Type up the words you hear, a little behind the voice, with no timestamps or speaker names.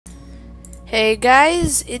Hey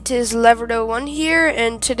guys, it is Leverdo1 here,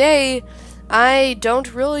 and today I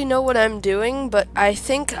don't really know what I'm doing, but I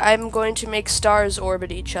think I'm going to make stars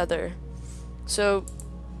orbit each other. So,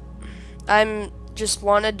 I'm just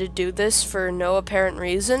wanted to do this for no apparent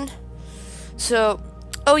reason. So,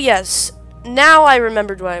 oh yes, now I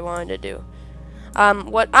remembered what I wanted to do.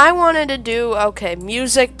 What I wanted to do, okay,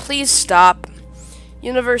 music, please stop.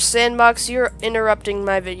 Universe Sandbox, you're interrupting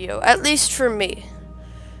my video, at least for me.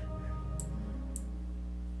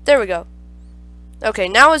 There we go. Okay,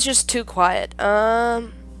 now it's just too quiet.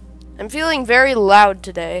 I'm feeling very loud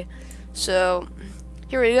today. So,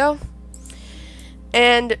 here we go.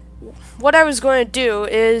 And what I was going to do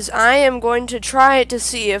is I am going to try to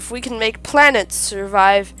see if we can make planets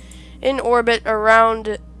survive in orbit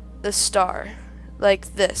around the star.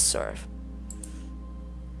 Like this, sort of.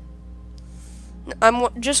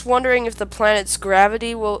 I'm just wondering if the planet's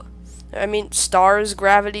gravity will... star's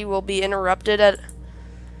gravity will be interrupting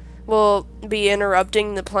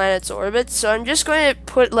the planet's orbit. So I'm just going to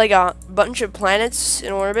put like a bunch of planets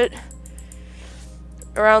in orbit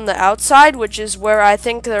around the outside, which is where I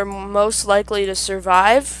think they're most likely to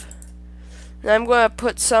survive. And I'm going to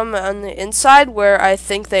put some on the inside where I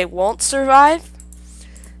think they won't survive.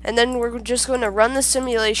 And then we're just going to run the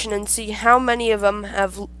simulation and see how many of them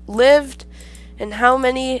have lived and how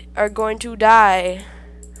many are going to die.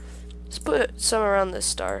 Let's put some around this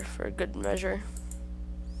star for a good measure.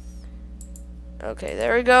 Okay,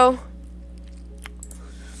 there we go.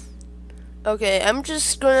 Okay, I'm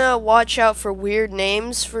just gonna watch out for weird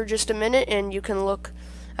names for just a minute, and you can look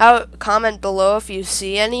out, comment below if you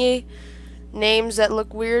see any names that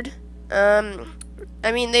look weird.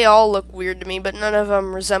 They all look weird to me, but none of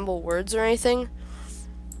them resemble words or anything.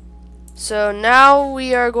 So now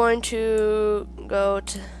we are going to go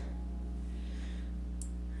to...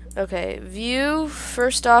 Okay, view.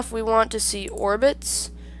 First off, we want to see orbits.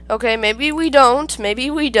 Okay, maybe we don't. Maybe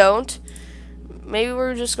we don't. Maybe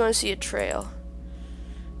we're just going to see a trail.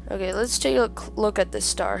 Okay, let's take a look at this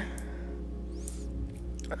star.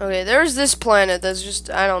 Okay, there's this planet that's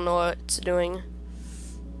just... I don't know what it's doing.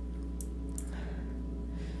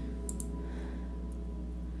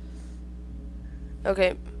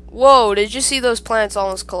 Okay. Whoa, did you see those planets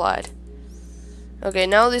almost collide? Okay,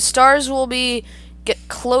 now the stars will be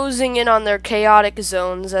closing in on their chaotic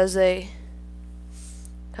zones as they...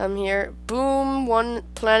 come here. Boom, one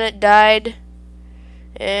planet died.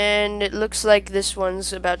 And it looks like this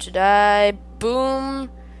one's about to die. Boom.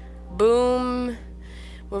 Boom.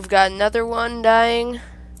 We've got another one dying.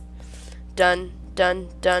 Done, done,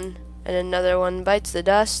 done. And another one bites the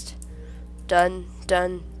dust. Done,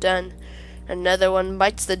 done, done. Another one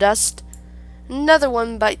bites the dust. Another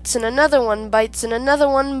one bites, and another one bites, and another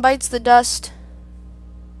one bites the dust.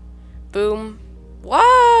 Boom.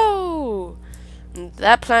 Whoa!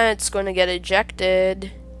 That planet's going to get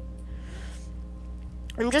ejected.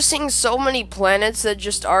 I'm just seeing so many planets that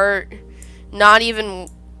just are not even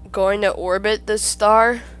going to orbit this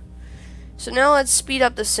star. So now let's speed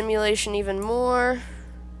up the simulation even more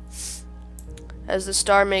as the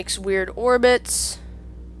star makes weird orbits.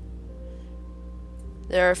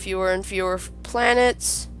 There are fewer and fewer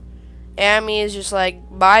planets. Amy is just like,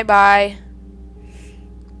 bye-bye.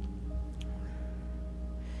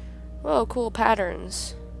 Whoa, cool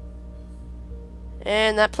patterns.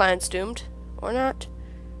 And that planet's doomed. Or not.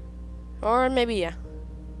 Or maybe, yeah.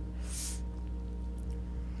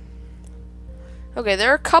 Okay,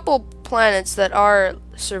 there are a couple planets that are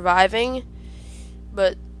surviving,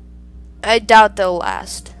 but I doubt they'll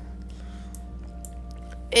last.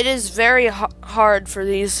 It is very hard for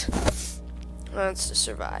these planets to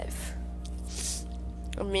survive.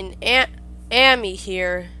 Amy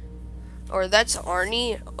here. Or that's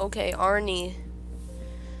Arnie. Okay, Arnie.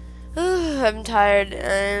 I'm tired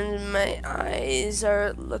and my eyes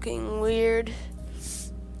are looking weird.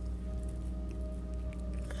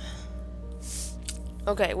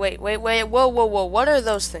 Okay, wait. Whoa. What are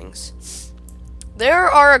those things? There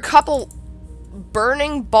are a couple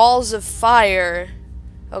burning balls of fire.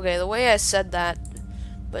 Okay, the way I said that.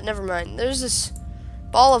 But never mind. There's this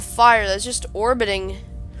ball of fire that's just orbiting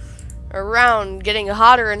around, getting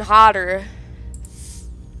hotter and hotter.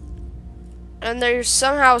 And they're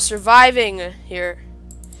somehow surviving here.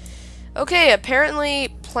 Okay, apparently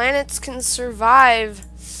planets can survive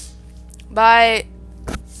by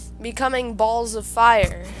becoming balls of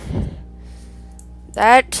fire.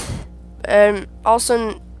 That,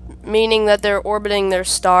 also meaning that they're orbiting their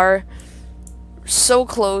star so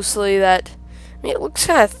closely that, it looks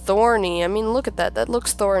kind of thorny. Look at that. That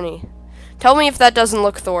looks thorny. Tell me if that doesn't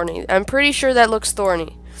look thorny. I'm pretty sure that looks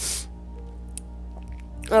thorny.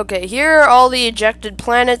 Okay, here are all the ejected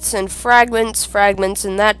planets and fragments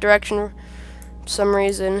in that direction for some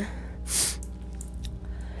reason.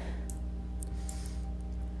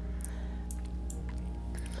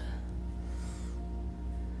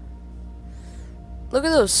 Look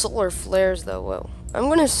at those solar flares, though. Whoa. I'm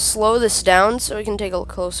going to slow this down so we can take a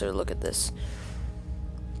closer look at this.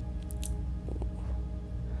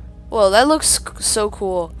 Whoa, that looks so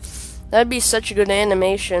cool. That'd be such a good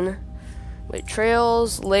animation. Wait,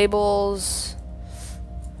 trails, labels.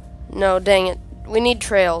 No, dang it. We need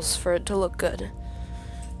trails for it to look good.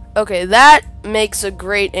 Okay, that makes a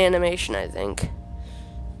great animation, I think.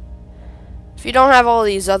 If you don't have all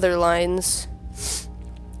these other lines.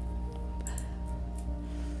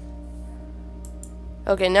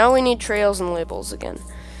 Okay, now we need trails and labels again.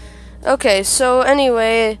 Okay, so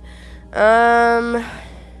anyway,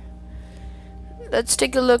 let's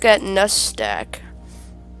take a look at Nustak.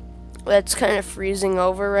 That's kind of freezing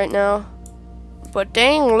over right now. But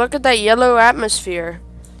dang, look at that yellow atmosphere.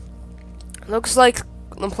 Looks like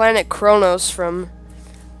the planet Kronos from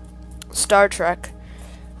Star Trek.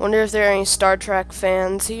 Wonder if there are any Star Trek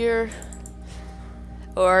fans here?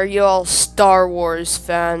 Or are you all Star Wars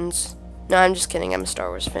fans? No, I'm just kidding. I'm a Star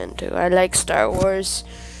Wars fan too. I like Star Wars.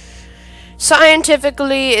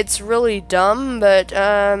 Scientifically, it's really dumb, but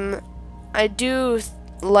I do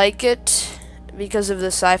like it because of the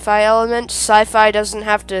sci-fi element. Sci-fi doesn't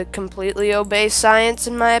have to completely obey science,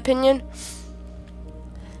 in my opinion.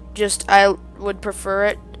 Just, I would prefer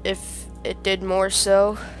it if it did more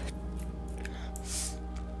so.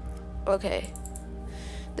 Okay.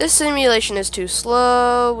 This simulation is too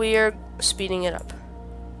slow. We are speeding it up.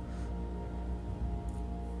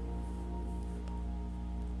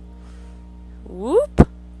 Whoop.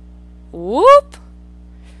 Whoop.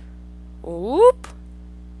 Whoop.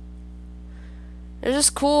 There's this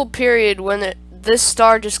cool period when this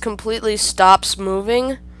star just completely stops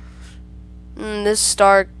moving. And this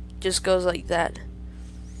star just goes like that.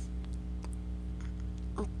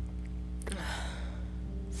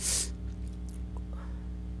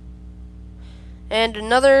 And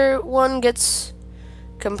another one gets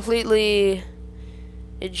completely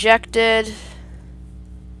ejected.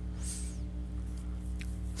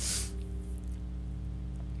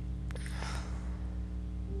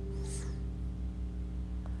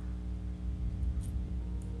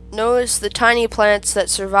 Notice the tiny planets that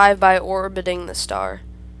survive by orbiting the star.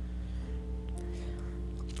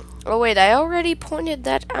 Oh wait, I already pointed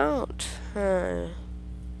that out.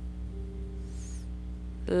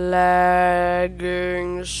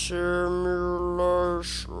 Lagging simulation.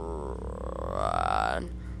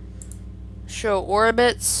 Show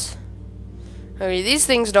orbits. Okay, these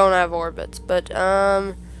things don't have orbits, but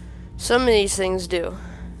some of these things do.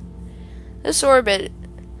 This orbit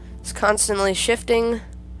is constantly shifting.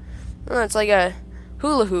 Oh, it's like a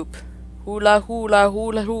hula hoop. Hula hula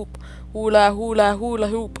hula hoop. Hula hula hula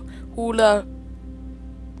hoop. Hula.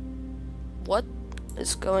 What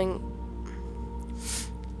is going?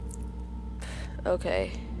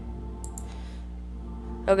 Okay.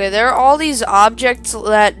 Okay, there are all these objects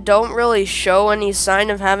that don't really show any sign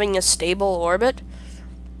of having a stable orbit.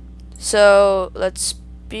 So let's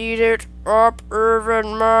speed it up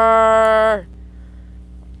even more.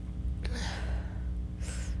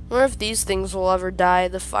 I wonder if these things will ever die,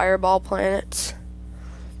 the fireball planets.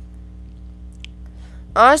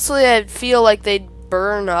 Honestly, I feel like they'd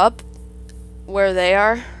burn up where they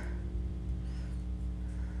are.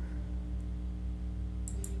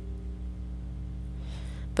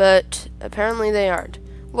 But apparently they aren't.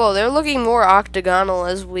 Whoa, they're looking more octagonal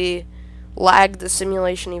as we lag the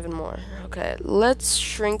simulation even more. Okay, let's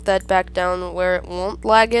shrink that back down where it won't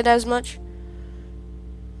lag it as much.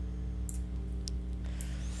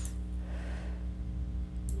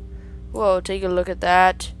 Whoa, take a look at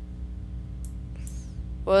that.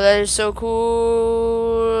 Whoa, that is so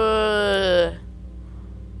cool.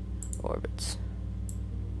 Orbits.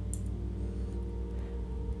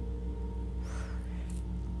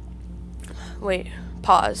 Wait,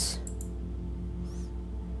 pause.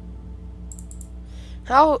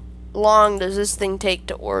 How long does this thing take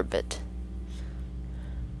to orbit?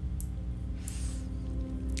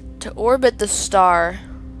 To orbit the star.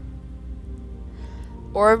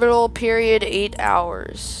 Orbital period 8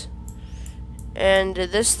 hours. And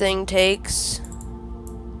this thing takes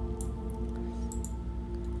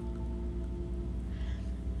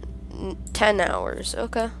 10 hours.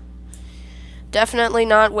 Okay. Definitely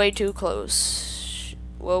not way too close.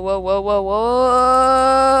 Whoa, whoa, whoa, whoa,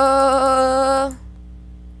 whoa.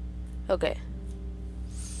 Okay.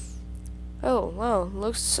 Oh, wow.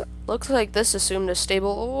 Looks looks like this assumed a stable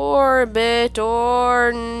orbit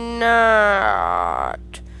or not.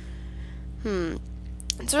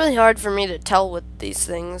 It's really hard for me to tell with these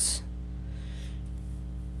things.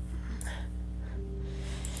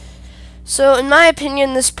 So, in my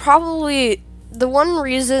opinion, this probably... The one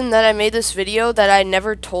reason that I made this video that I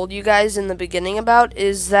never told you guys in the beginning about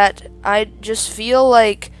is that I just feel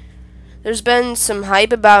like there's been some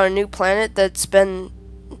hype about a new planet that's been...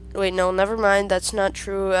 Wait, no, never mind. That's not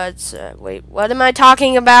true. Wait, what am I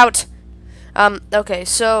talking about? Okay,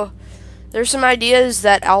 so there's some ideas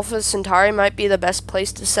that Alpha Centauri might be the best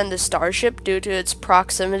place to send a starship due to its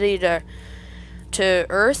proximity to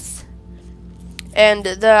Earth. And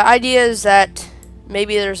the idea is that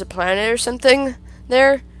maybe there's a planet or something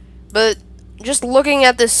there. But just looking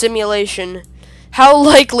at this simulation, how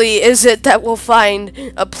likely is it that we'll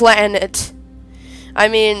find a planet? I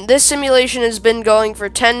mean, this simulation has been going for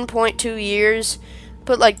 10.2 years.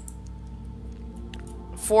 Put like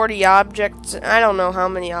 40 objects. I don't know how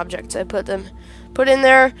many objects I put in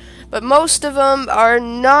there, but most of them are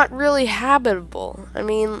not really habitable. I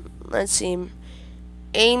mean, let's see.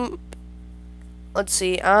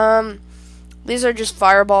 These are just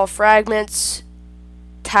fireball fragments.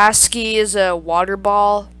 Tasky is a water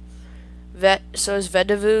ball. So is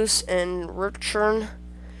Vedavus and Rutchern.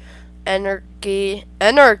 Anarch.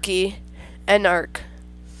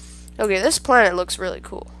 Okay, this planet looks really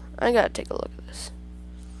cool. I gotta take a look at this.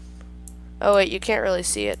 Oh wait, you can't really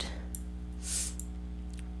see it.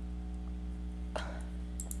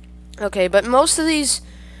 Okay, but most of these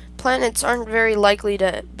planets aren't very likely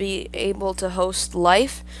to be able to host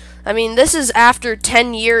life. I mean, this is after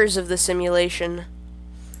 10 years of the simulation.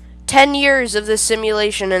 10 years of this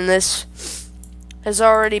simulation, and this has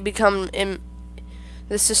already become...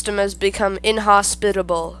 The system has become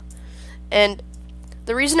inhospitable. And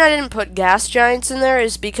the reason I didn't put gas giants in there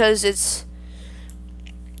is because it's...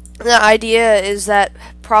 The idea is that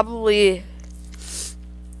probably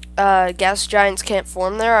gas giants can't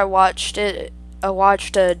form there. I watched a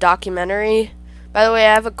documentary. By the way,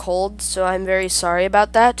 I have a cold, so I'm very sorry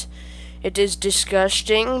about that. It is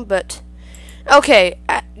disgusting, but... Okay,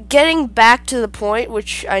 getting back to the point,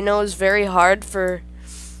 which I know is very hard for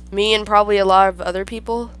me and probably a lot of other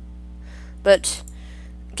people, but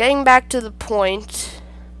getting back to the point,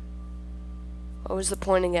 what was the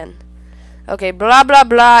point again? Okay, blah blah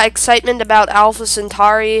blah, excitement about Alpha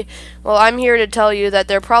Centauri. Well, I'm here to tell you that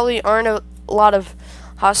there probably aren't a lot of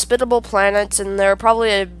hospitable planets, and there are probably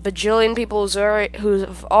a bajillion people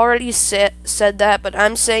who've already said that, but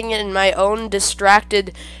I'm saying it in my own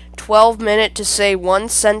distracted 12-minute to say one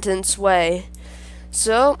sentence way.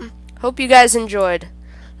 So, hope you guys enjoyed.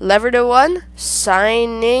 Lever to 1,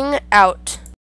 signing out.